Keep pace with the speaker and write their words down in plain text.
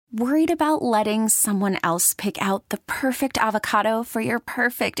Worried about letting someone else pick out the perfect avocado for your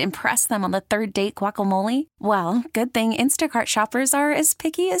perfect impress them on the third date guacamole? Well, good thing Instacart shoppers are as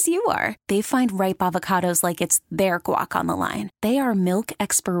picky as you are. They find ripe avocados like it's their guac on the line. They are milk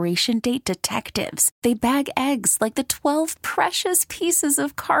expiration date detectives. They bag eggs like the 12 precious pieces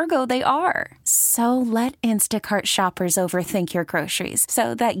of cargo they are. So let Instacart shoppers overthink your groceries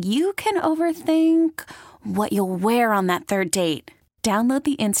so that you can overthink what you'll wear on that third date. Download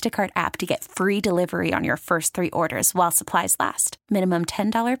the Instacart app to get free delivery on your first 3 orders while supplies last. Minimum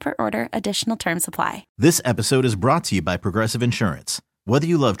 $10 per order. Additional terms apply. This episode is brought to you by Progressive Insurance. Whether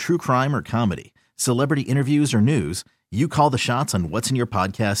you love true crime or comedy, celebrity interviews or news, you call the shots on what's in your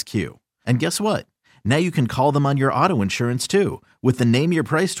podcast queue. And guess what? Now you can call them on your auto insurance too with the Name Your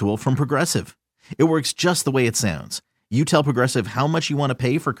Price tool from Progressive. It works just the way it sounds. You tell Progressive how much you want to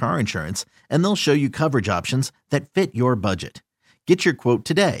pay for car insurance, and they'll show you coverage options that fit your budget. Get your quote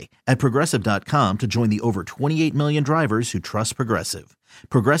today at Progressive.com to join the over 28 million drivers who trust Progressive.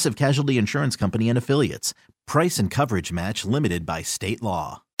 Progressive Casualty Insurance Company and Affiliates. Price and coverage match limited by state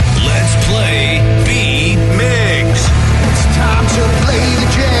law. Let's play B-Mix. It's time to play the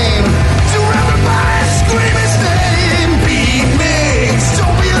game. So everybody scream his name. B-Mix,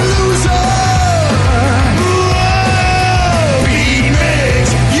 don't be a loser. Whoa. B-Mix,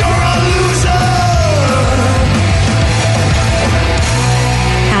 you're a loser.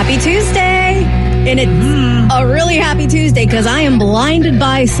 Happy Tuesday! And it's a really happy Tuesday because I am blinded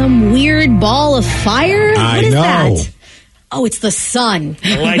by some weird ball of fire. What is that? Oh, it's the sun.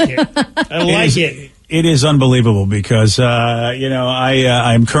 I like it. I like it. It is unbelievable because,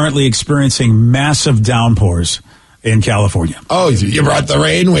 I'm currently experiencing massive downpours in California. Oh, you brought the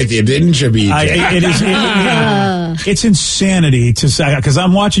rain with you, didn't you, BJ? It's insanity to say, because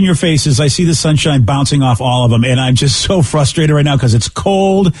I'm watching your faces. I see the sunshine bouncing off all of them, and I'm just so frustrated right now because it's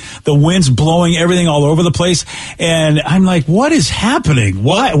cold. The wind's blowing everything all over the place, and I'm like, what is happening?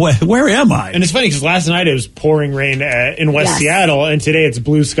 Where am I? And it's funny because last night it was pouring rain in West Seattle, and today it's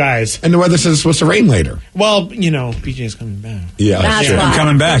blue skies. And the weather says it's supposed to rain later. Well, BJ's coming back. Yeah, That's sure. I'm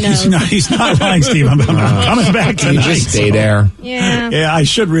coming back. He's not lying, Steve. I'm coming back tonight. You just stay there. Yeah, I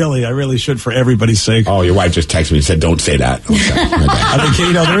really should for everybody's sake. Oh, your wife just texted me and said, "Don't say that." Okay, I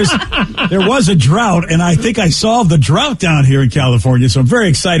think there was a drought, and I think I solved the drought down here in California, so I'm very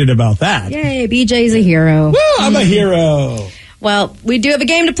excited about that. Yay, BJ's a hero. Woo, I'm a hero. Well, we do have a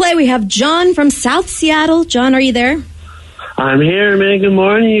game to play. We have John from South Seattle. John, are you there? I'm here, man. Good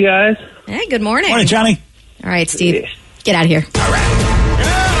morning, you guys. Hey, good morning. Morning, Johnny. All right, Steve, get out of here. All right.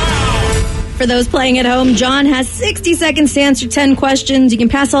 For those playing at home, John has 60 seconds to answer 10 questions. You can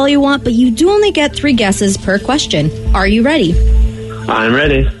pass all you want, but you do only get 3 guesses per question. Are you ready? I'm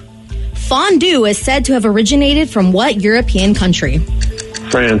ready. Fondue is said to have originated from what European country?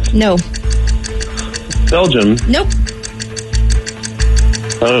 France. No. Belgium. Nope.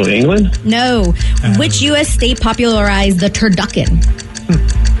 Oh, England? No. Which U.S. state popularized the turducken?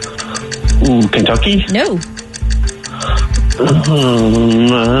 Ooh, Kentucky? No. I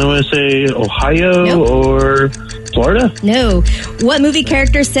want to say Ohio or Florida? No. What movie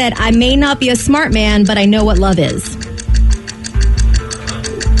character said, "I may not be a smart man, but I know what love is"?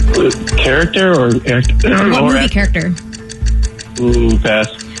 Character or What movie character? Ooh, pass.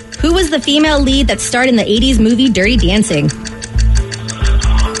 Who was the female lead that starred in the 80s movie Dirty Dancing?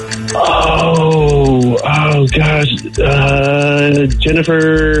 Oh gosh.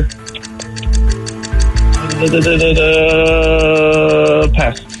 Jennifer.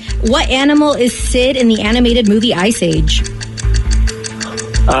 Pass. What animal is Sid in the animated movie Ice Age?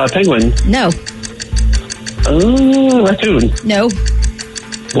 Penguin. No. Raccoon. No.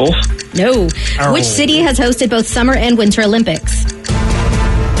 Wolf. No. Which city has hosted both Summer and Winter Olympics?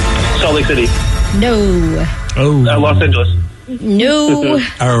 Salt Lake City. No. Los Angeles. No.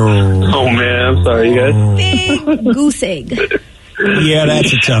 Oh man, I'm sorry, you guys. Big goose egg. Yeah,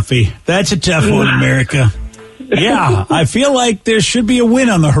 that's a toughie. That's a tough one, America. Yeah, I feel like there should be a win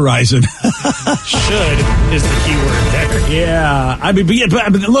on the horizon. Should is the key word there. Yeah, I mean,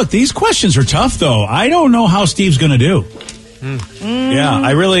 but look, these questions are tough, though. I don't know how Steve's going to do. Yeah,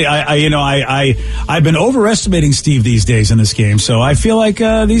 I've been overestimating Steve these days in this game, so I feel like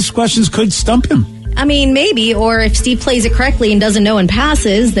these questions could stump him. I mean, maybe, or if Steve plays it correctly and doesn't know and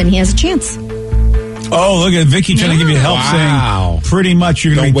passes, then he has a chance. Oh, look at Vicky trying to give you help, saying pretty much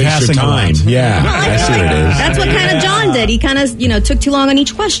you're going to be passing time. Yeah, I see what it is. That's what kind of John did. He kind of, took too long on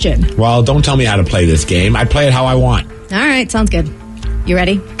each question. Well, don't tell me how to play this game. I play it how I want. All right, sounds good. You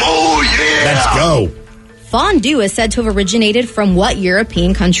ready? Oh, yeah! Let's go. Fondue is said to have originated from what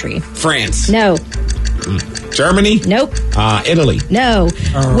European country? France. No. Germany? Nope. Italy? No.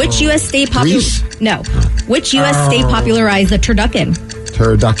 Which U.S. state Greece? No. Which U.S. state popularized the turducken?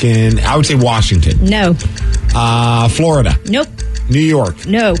 Turducken. I would say Washington. No. Florida? Nope. New York?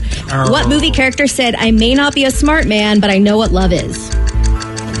 No. What movie character said, "I may not be a smart man, but I know what love is"?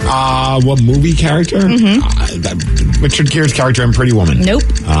 What movie character? Richard Gere's character in Pretty Woman. Nope.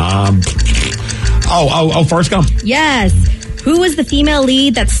 Forrest Gump. Yes. Who was the female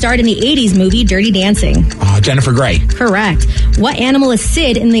lead that starred in the 80s movie Dirty Dancing? Jennifer Grey. Correct. What animal is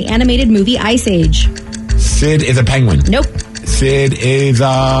Sid in the animated movie Ice Age? Sid is a penguin. Nope. Sid is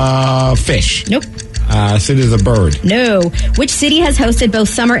a fish. Nope. Sid is a bird. No. Which city has hosted both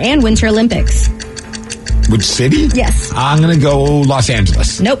Summer and Winter Olympics? Which city? Yes. I'm going to go Los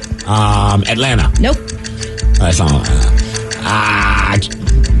Angeles. Nope. Atlanta. Nope. That's not.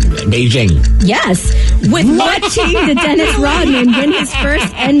 Beijing. Yes. With what team did Dennis Rodman win his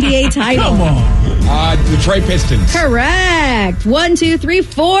first NBA title? Come on. Detroit Pistons. Correct. 1, 2, 3,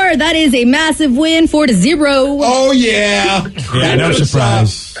 4. That is a massive win, 4-0. Oh, yeah. Yeah, no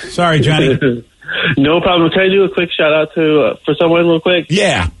surprise. Sorry, Johnny. No problem. Can I do a quick shout out to for someone real quick?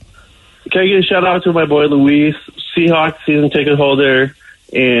 Yeah. Can I get a shout out to my boy Luis, Seahawks season ticket holder,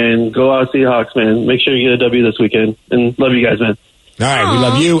 and go out Seahawks, man. Make sure you get a W this weekend, and love you guys, man. All right, we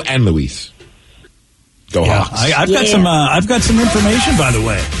love you and Luis. Go Hawks. I've got some information, by the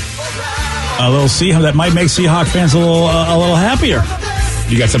way. A little Seahawk that might make Seahawk fans a little happier.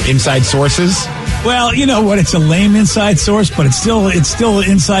 You got some inside sources? Well, you know what? It's a lame inside source, but it's still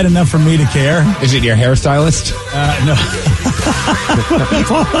inside enough for me to care. Is it your hairstylist? No.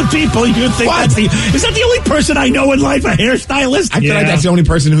 Of all the people, you think is that the only person I know in life, a hairstylist? I feel like that's the only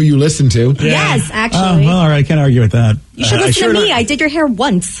person who you listen to. Yeah. Yes, actually. Well, all right, I can't argue with that. You should listen to me. I did your hair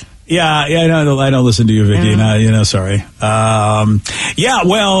once. Yeah, I don't listen to you, Vicky. Sorry. And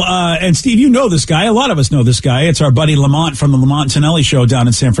Steve, you know this guy. A lot of us know this guy. It's our buddy Lamont from the Lamont Tonelli Show down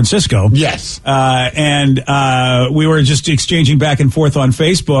in San Francisco. Yes. We were just exchanging back and forth on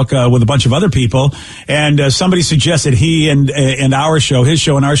Facebook with a bunch of other people, and somebody suggested he and his show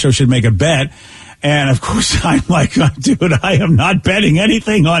and our show should make a bet. And of course, I'm like, dude, I am not betting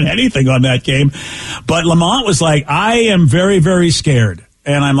anything on that game. But Lamont was like, I am very, very scared.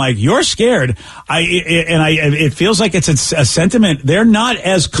 And I'm like, you're scared. It feels like it's a sentiment. They're not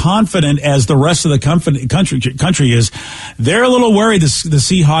as confident as the rest of the country is. They're a little worried the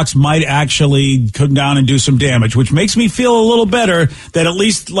Seahawks might actually come down and do some damage, which makes me feel a little better that at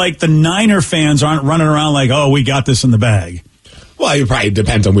least like the Niner fans aren't running around like, oh, we got this in the bag. Well, it probably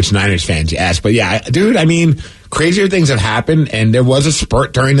depends on which Niners fans you ask. But yeah, dude, I mean, crazier things have happened, and there was a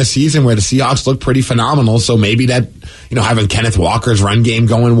spurt during the season where the Seahawks looked pretty phenomenal. So maybe that, having Kenneth Walker's run game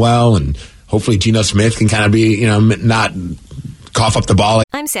going well, and hopefully Geno Smith can kind of be, not cough up the ball.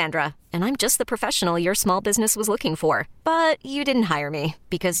 I'm Sandra, and I'm just the professional your small business was looking for. But you didn't hire me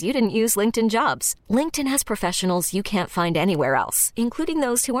because you didn't use LinkedIn Jobs. LinkedIn has professionals you can't find anywhere else, including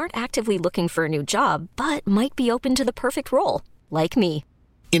those who aren't actively looking for a new job, but might be open to the perfect role. Like me.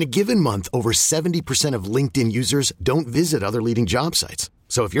 In a given month, over 70% of LinkedIn users don't visit other leading job sites.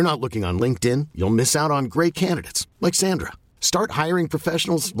 So if you're not looking on LinkedIn, you'll miss out on great candidates like Sandra. Start hiring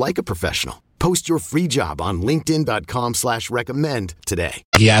professionals like a professional. Post your free job on linkedin.com/recommend today.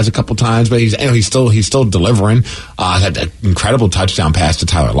 He has a couple times, but he's still delivering. Had an incredible touchdown pass to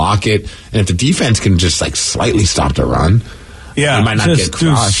Tyler Lockett. And if the defense can just slightly stop the run, yeah, we might not get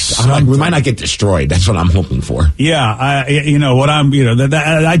crushed. We might not get destroyed. That's what I'm hoping for. Yeah,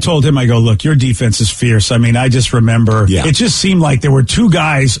 I told him, I go, look, your defense is fierce. I mean, I just remember, it just seemed like there were two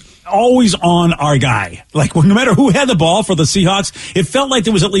guys always on our guy. Like, no matter who had the ball for the Seahawks, it felt like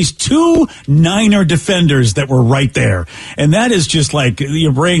there was at least two Niner defenders that were right there. And that is just like,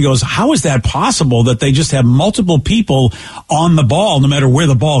 your brain goes, how is that possible that they just have multiple people on the ball no matter where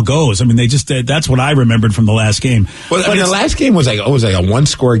the ball goes? I mean, that's what I remembered from the last game. Well, the last game was like a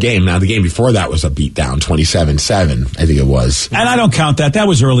one-score game. Now, the game before that was a beatdown, 27-7, I think it was. And I don't count that. That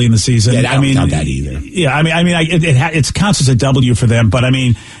was early in the season. Yeah, I don't count that either. Yeah, it counts as a W for them, but I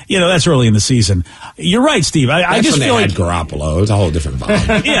mean, that's early in the season. You're right, Steve. I just feel like Garoppolo. It was a whole different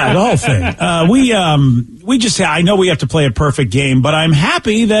vibe. Yeah, the whole thing. I know we have to play a perfect game, but I'm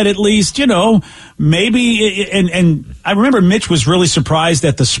happy that at least, maybe, and I remember Mitch was really surprised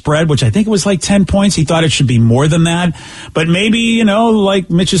at the spread, which I think it was like 10 points. He thought it should be more than that. But maybe,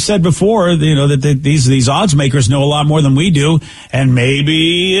 like Mitch has said before, that these odds makers know a lot more than we do. And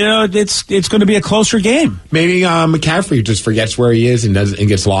maybe, it's going to be a closer game. Maybe McCaffrey just forgets where he is and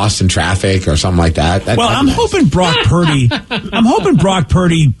gets lost in traffic or something like that. I'm hoping Brock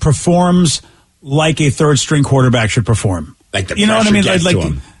Purdy performs like a third string quarterback should perform. Like the you know what I mean? Like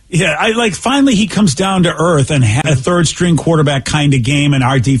Yeah, finally he comes down to earth and had a third string quarterback kind of game, and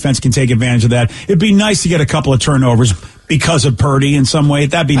our defense can take advantage of that. It'd be nice to get a couple of turnovers because of Purdy in some way.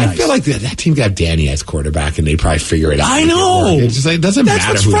 That'd be nice. I feel like that team could have Danny as quarterback, and they probably figure it out. I know. It's just it doesn't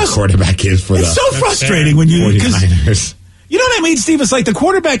matter who the quarterback is for it's so frustrating when you 49ers. You know what I mean, Steve? It's like the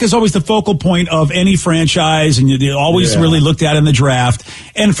quarterback is always the focal point of any franchise, and you always really looked at in the draft.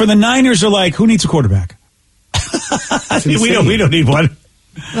 And for the Niners, are like, who needs a quarterback? we don't need one.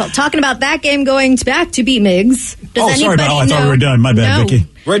 Well, talking about that game going back to beat Migs. Sorry, I thought we were done. My bad, Vicky.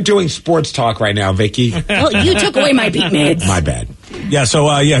 We're doing sports talk right now, Vicky. Well, you took away my beat Migs. My bad. Yeah, so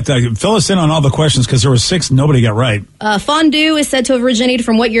fill us in on all the questions because there were 6 nobody got right. Fondue is said to have originated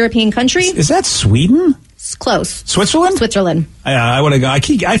from what European country? Is that Sweden? It's close. Switzerland? Switzerland. I would have.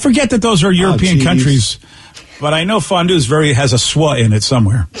 I forget that those are European countries. But I know fondue has a schwa in it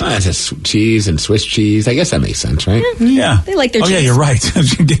somewhere. It's a cheese and Swiss cheese. I guess that makes sense, right? Yeah. They like their cheese. Oh, yeah, you're right.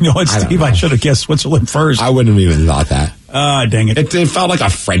 You know what, Steve? I should have guessed Switzerland first. I wouldn't have even thought that. Dang it. It felt like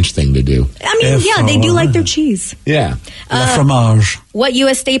a French thing to do. I mean, they do like their cheese. Yeah. La fromage. What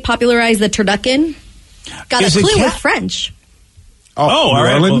U.S. state popularized the turducken? Got a clue with French. New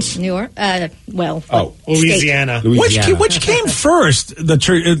Orleans? New Orleans? Louisiana. Which came first? The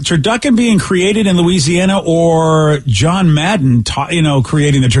turducken being created in Louisiana or John Madden,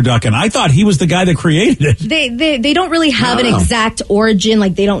 creating the turducken? I thought he was the guy that created it. They don't really have an exact origin.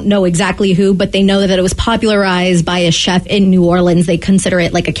 Like, they don't know exactly who, but they know that it was popularized by a chef in New Orleans. They consider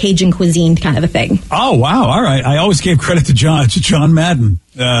it like a Cajun cuisine kind of a thing. Oh, wow. All right. I always gave credit to John Madden.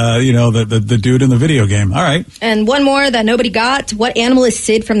 The dude in the video game. All right. And one more that nobody got. What animal is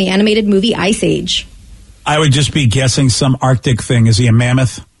Sid from the animated movie Ice Age? I would just be guessing some Arctic thing. Is he a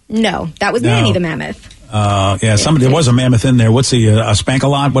mammoth? No, that was Manny the mammoth. There was a mammoth in there. What's he, a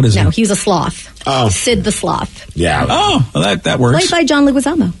Spankalot? What is he? No, he was a sloth. Oh. Sid the sloth. Yeah. Oh, well, that works. Played by John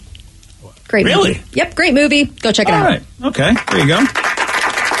Leguizamo. Great movie. Really? Yep, great movie. Go check it out. All right. Okay, there you go.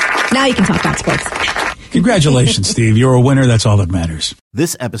 Now you can talk about sports. Congratulations, Steve. You're a winner. That's all that matters.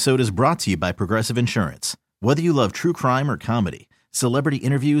 This episode is brought to you by Progressive Insurance. Whether you love true crime or comedy, celebrity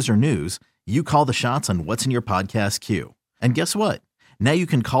interviews or news, you call the shots on what's in your podcast queue. And guess what? Now you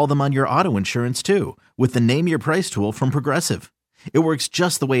can call them on your auto insurance too with the Name Your Price tool from Progressive. It works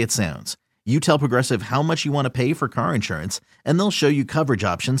just the way it sounds. You tell Progressive how much you want to pay for car insurance, and they'll show you coverage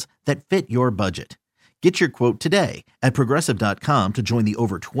options that fit your budget. Get your quote today at Progressive.com to join the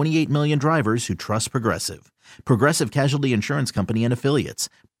over 28 million drivers who trust Progressive. Progressive Casualty Insurance Company and Affiliates.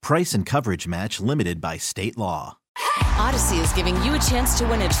 Price and coverage match limited by state law. Odyssey is giving you a chance to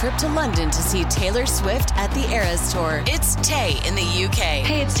win a trip to London to see Taylor Swift at the Eras Tour. It's Tay in the UK.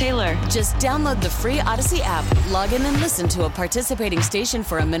 Hey, it's Taylor. Just download the free Odyssey app, log in and listen to a participating station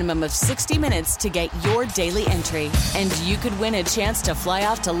for a minimum of 60 minutes to get your daily entry. And you could win a chance to fly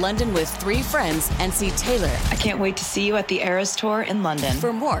off to London with 3 friends and see Taylor. I can't wait to see you at the Eras Tour in London.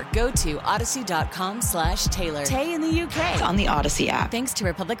 For more, go to odyssey.com/Taylor. Tay in the UK. It's on the Odyssey app. Thanks to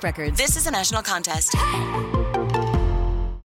Republic Records. This is a national contest.